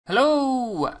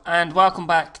Hello and welcome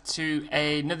back to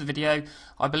another video.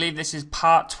 I believe this is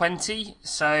part 20,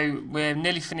 so we're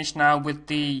nearly finished now with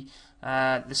the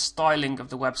styling of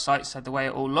the website, so the way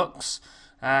it all looks.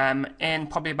 In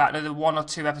probably about another one or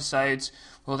two episodes,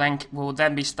 we'll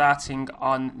then be starting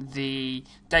on the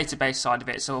database side of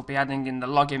it. So we'll be adding in the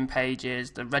login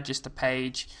pages, the register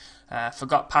page,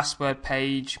 forgot password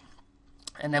page,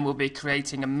 and then we'll be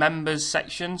creating a members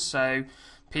section. So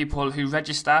people who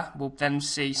register will then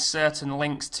see certain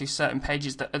links to certain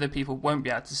pages that other people won't be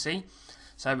able to see.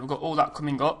 So we've got all that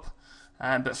coming up.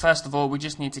 But first of all, we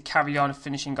just need to carry on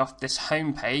finishing off this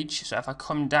home page. So if I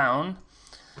come down,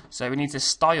 so we need to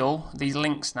style these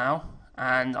links now.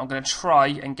 And I'm going to try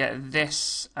and get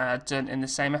this done in the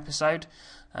same episode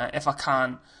if I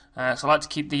can. So I like to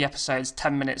keep the episodes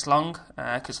 10 minutes long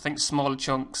because I think smaller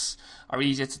chunks are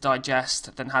easier to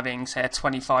digest than having, say, a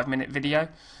 25-minute video.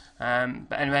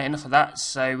 But anyway, enough of that.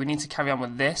 So we need to carry on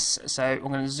with this. So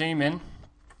I'm going to zoom in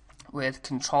with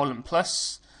Control and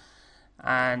Plus,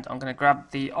 and I'm going to grab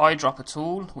the eyedropper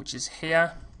tool, which is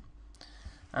here.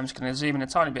 I'm just going to zoom in a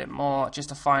tiny bit more just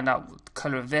to find out the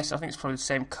colour of this. I think it's probably the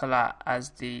same colour as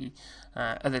the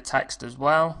other text as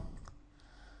well.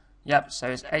 Yep, so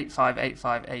it's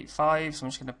 858585. So I'm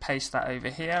just going to paste that over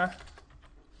here.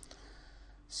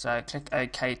 So click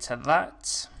OK to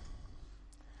that.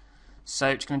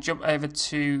 So just going to jump over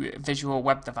to Visual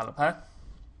Web Developer,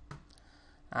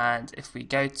 and if we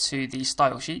go to the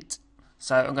style sheet,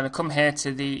 so I'm going to come here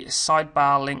to the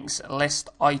sidebar links list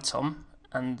item,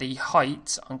 and the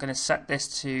height, I'm going to set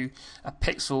this to a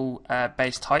pixel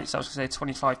based height, so I was going to say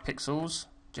 25 pixels,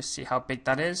 just see how big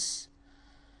that is.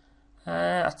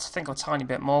 I think a tiny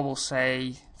bit more, we'll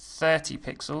say 30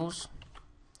 pixels,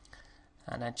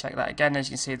 and then check that again. As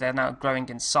you can see, they're now growing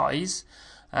in size.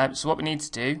 So what we need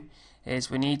to do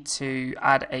is we need to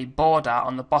add a border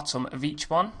on the bottom of each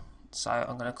one. So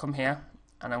I'm going to come here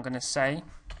and I'm going to say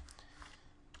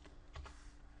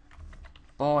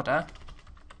border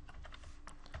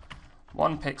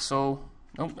 1 pixel,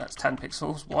 nope, that's 10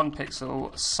 pixels, 1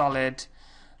 pixel solid,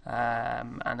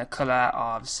 and a colour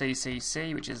of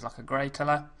CCC, which is like a grey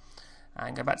colour,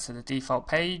 and go back to the default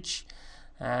page.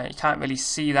 You can't really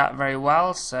see that very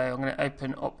well, so I'm going to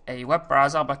open up a web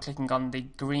browser by clicking on the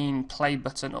green play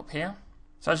button up here.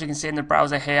 So as you can see in the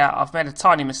browser here, I've made a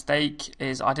tiny mistake,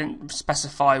 is I didn't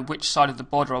specify which side of the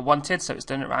border I wanted, so it's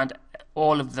done it around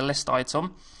all of the list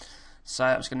item. So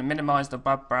I'm just going to minimize the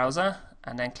web browser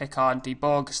and then click on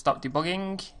debug, stop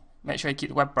debugging. Make sure you keep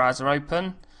the web browser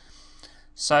open.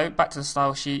 So back to the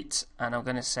style sheet, and I'm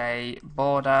going to say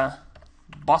border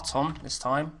bottom this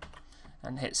time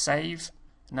and hit save.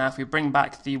 Now if we bring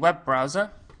back the web browser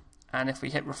and if we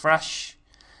hit refresh,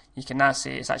 you can now see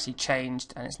it's actually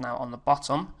changed and it's now on the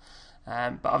bottom.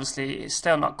 But obviously it's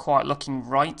still not quite looking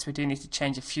right. We do need to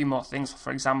change a few more things.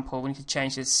 For example, we need to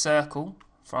change this circle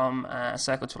from a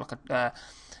circle to like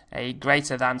a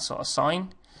greater than sort of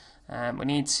sign. We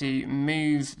need to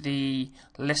move the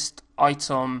list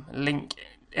item link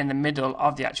in the middle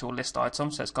of the actual list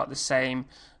item, so it's got the same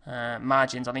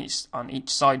margins on each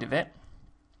side of it.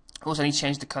 Also need to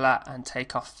change the colour and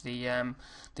take off the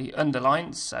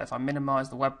underlines. So if I minimise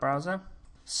the web browser,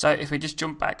 so if we just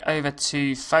jump back over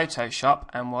to Photoshop,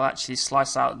 and we'll actually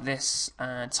slice out this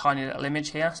tiny little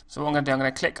image here. So what I'm going to do, I'm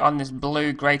going to click on this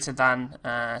blue greater than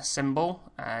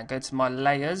symbol and go to my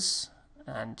layers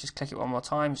and just click it one more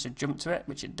time. It should jump to it,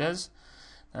 which it does.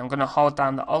 And I'm going to hold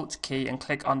down the Alt key and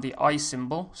click on the eye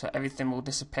symbol, so everything will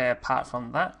disappear apart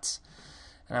from that.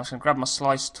 And I'm just going to grab my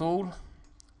slice tool.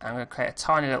 I'm going to create a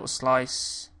tiny little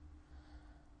slice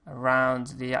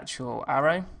around the actual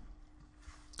arrow.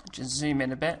 Just zoom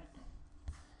in a bit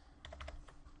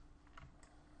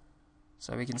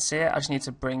so we can see it. I just need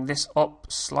to bring this up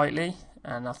slightly,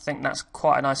 and I think that's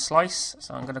quite a nice slice.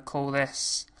 So I'm going to call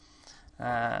this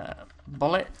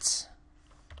bullet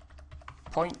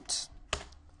point,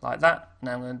 like that.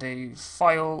 Now I'm going to do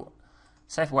File,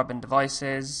 Save for Web and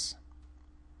Devices,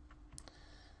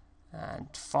 and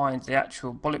find the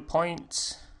actual bullet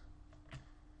point,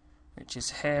 which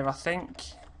is here, I think.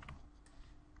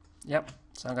 Yep.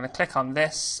 So I'm going to click on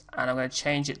this and I'm going to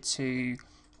change it to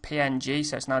PNG,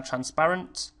 so it's now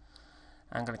transparent.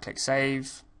 I'm going to click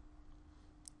save.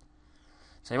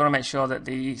 So you want to make sure that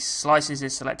the slices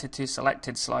is selected to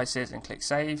selected slices and click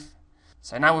save.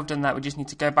 So now we've done that, we just need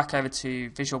to go back over to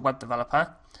Visual Web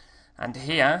Developer, and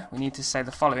here we need to say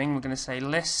the following. We're going to say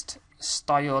list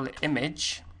style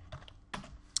image.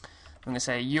 I'm going to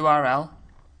say URL,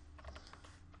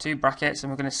 2 brackets,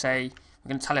 and we're going to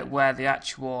tell it where the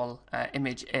actual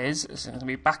image is. So it's going to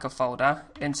be backer folder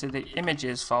into the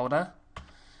images folder,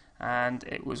 and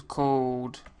it was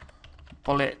called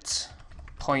bullet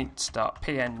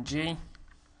point.png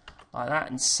like that,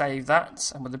 and save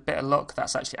that, and with a bit of luck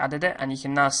that's actually added it, and you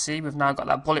can now see we've now got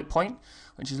that bullet point,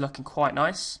 which is looking quite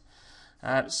nice.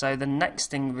 So the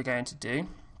next thing we're going to do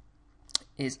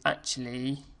is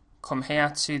actually come here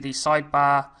to the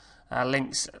sidebar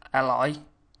links li, and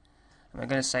we're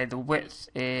going to say the width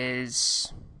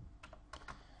is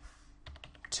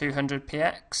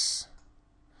 200px.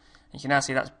 You can now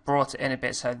see that's brought it in a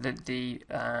bit, so that the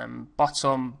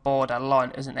bottom border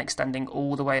line isn't extending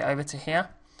all the way over to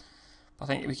here. I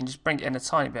think we can just bring it in a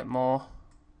tiny bit more.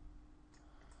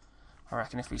 I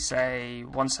reckon if we say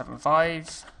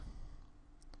 175,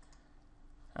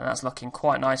 and that's looking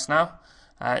quite nice now.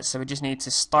 So we just need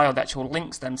to style the actual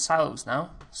links themselves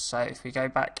now. So if we go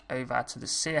back over to the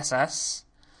CSS,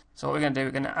 so what we're going to do,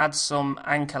 we're going to add some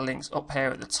anchor links up here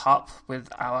at the top with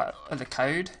our other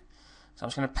code. So I'm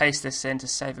just going to paste this in to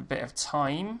save a bit of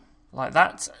time, like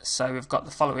that. So we've got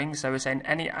the following. So we're saying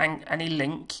any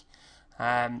link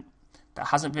that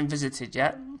hasn't been visited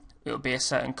yet, it will be a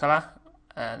certain colour.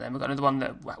 Then we've got another one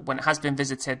that when it has been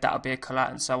visited, that will be a colour,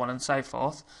 and so on and so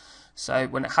forth. So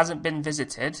when it hasn't been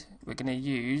visited, we're going to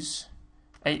use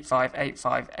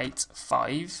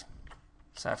 858585.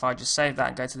 So if I just save that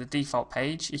and go to the default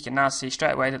page, you can now see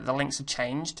straight away that the links have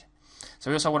changed.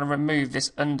 So we also want to remove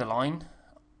this underline.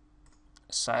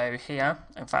 So here,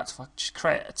 in fact, if I just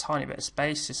create a tiny bit of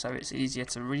space just so it's easier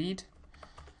to read.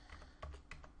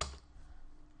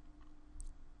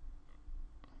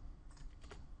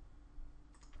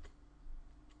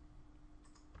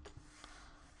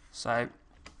 So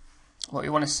what we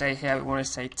want to say here, we want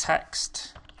to say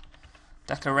text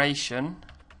decoration,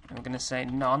 and we're going to say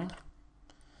none.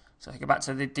 So if you go back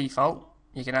to the default,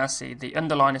 you can now see the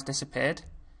underline has disappeared.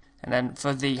 And then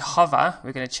for the hover,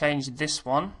 we're going to change this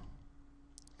one.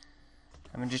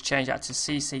 And we'll just change that to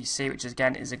CCC, which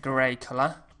again is a grey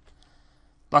colour.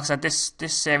 Like I said, this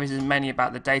series is mainly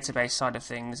about the database side of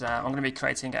things. I'm going to be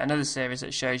creating another series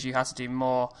that shows you how to do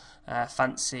more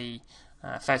fancy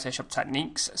Photoshop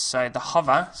techniques. So the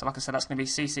hover, so like I said, that's going to be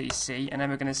CCC, and then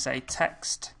we're going to say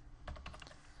text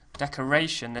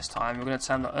decoration this time. We're going to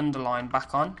turn the underline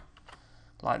back on,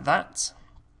 like that.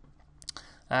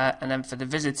 And then for the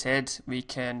visited, we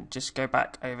can just go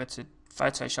back over to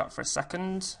Photoshop for a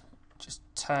second, just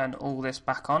turn all this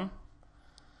back on,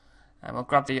 and we'll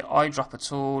grab the eyedropper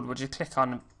tool, we'll just click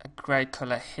on a grey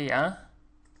colour here,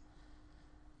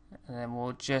 and then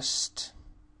we'll just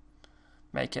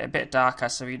make it a bit darker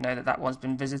so we know that that one's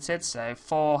been visited. So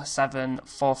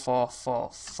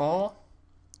 474444.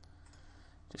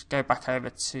 Just go back over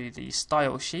to the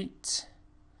style sheet.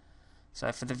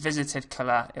 So for the visited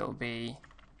colour, it will be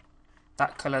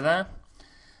that colour there,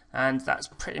 and that's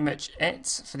pretty much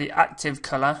it. For the active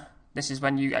colour, this is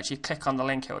when you actually click on the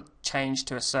link, it will change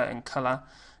to a certain colour.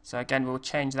 So again, we'll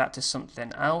change that to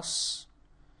something else.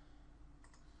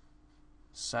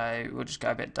 So we'll just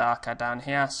go a bit darker down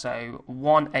here. So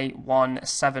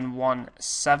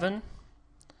 181717.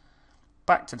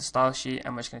 Back to the style sheet,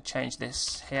 and we're just going to change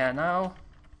this here now.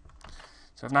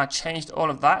 So we've now changed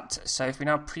all of that. So if we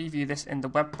now preview this in the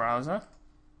web browser,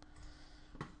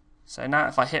 so now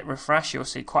if I hit refresh, you'll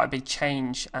see quite a big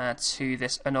change to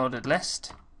this unordered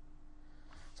list.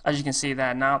 As you can see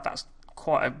there now, that's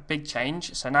quite a big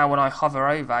change. So now when I hover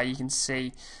over, you can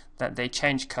see that they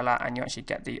change colour, and you actually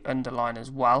get the underline as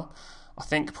well. I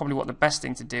think probably what the best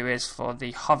thing to do is for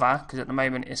the hover, because at the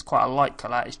moment it's quite a light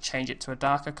colour, is change it to a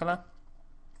darker colour.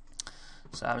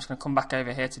 So I'm just going to come back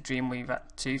over here to Dreamweaver,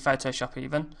 to Photoshop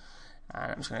even,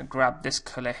 and I'm just going to grab this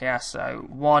colour here, so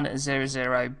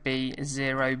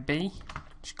 100B0B.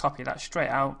 Just copy that straight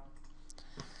out,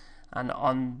 and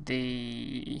on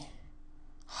the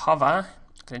hover, I'm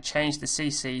going to change the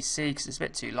CCC because it's a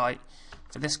bit too light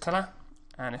for this colour.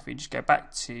 And if we just go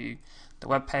back to the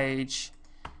web page,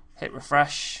 hit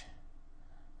refresh,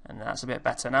 and that's a bit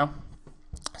better now.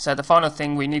 So the final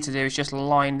thing we need to do is just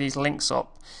line these links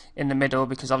up in the middle,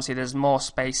 because obviously there's more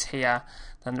space here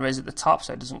than there is at the top,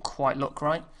 so it doesn't quite look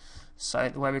right. So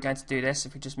the way we're going to do this,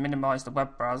 if we just minimize the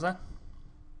web browser,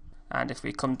 and if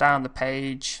we come down the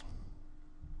page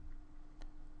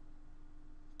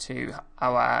to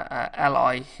our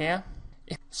LI here,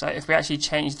 so if we actually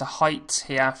change the height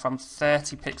here from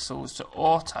 30 pixels to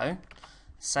auto,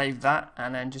 save that,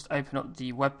 and then just open up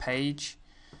the web page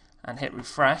and hit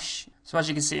refresh. So as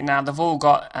you can see now, they've all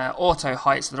got auto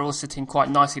height, so they're all sitting quite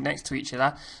nicely next to each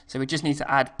other. So we just need to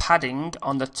add padding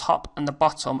on the top and the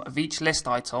bottom of each list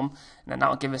item, and then that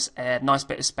will give us a nice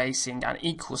bit of spacing and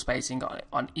equal spacing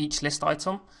on each list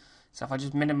item. So if I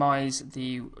just minimize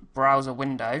the browser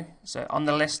window, so on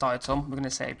the list item, we're going to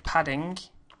say padding,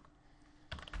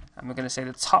 and we're going to say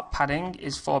the top padding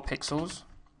is 4 pixels,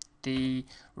 the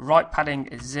right padding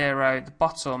is 0, the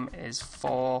bottom is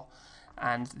 4,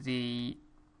 and the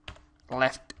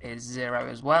left is 0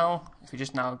 as well. If we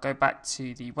just now go back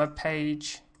to the web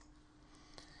page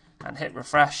and hit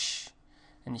refresh,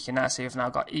 and you can now see we've now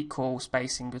got equal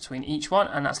spacing between each one,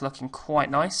 and that's looking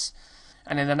quite nice.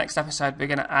 And in the next episode we're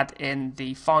going to add in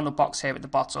the final box here at the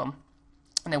bottom,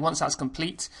 and then once that's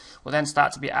complete we'll then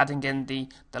start to be adding in the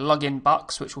login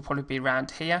box, which will probably be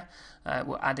around here.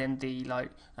 We'll add in the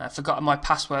forgotten my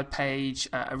password page,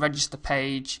 a register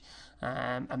page,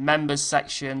 a members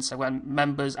section, so when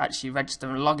members actually register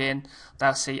and log in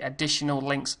they'll see additional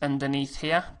links underneath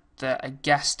here that a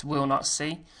guest will not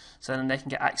see, so then they can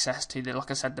get access to the,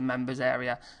 like I said, the members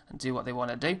area and do what they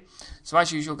want to do. So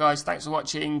as usual guys, thanks for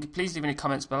watching. Please leave any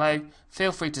comments below,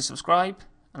 feel free to subscribe,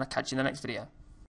 and I'll catch you in the next video.